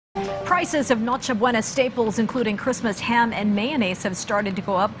Prices of Noche Buena staples, including Christmas ham and mayonnaise, have started to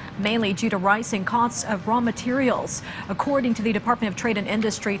go up, mainly due to rising costs of raw materials. According to the Department of Trade and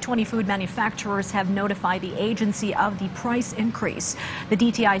Industry, 20 food manufacturers have notified the agency of the price increase. The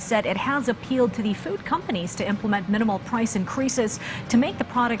DTI said it has appealed to the food companies to implement minimal price increases to make the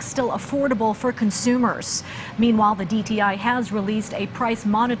products still affordable for consumers. Meanwhile, the DTI has released a price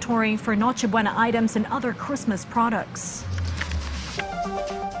monitoring for Noche Buena items and other Christmas products.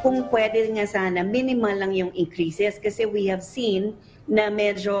 Kung pwede nga sana, minimal lang yung increases kasi we have seen na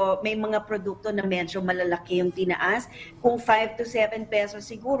medyo may mga produkto na medyo malalaki yung tinaas. Kung 5 to 7 pesos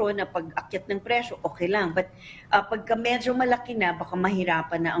siguro na pag-akyat ng presyo, okay lang. But pagka medyo malaki na, baka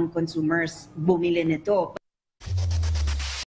mahirapan na ang consumers bumili nito.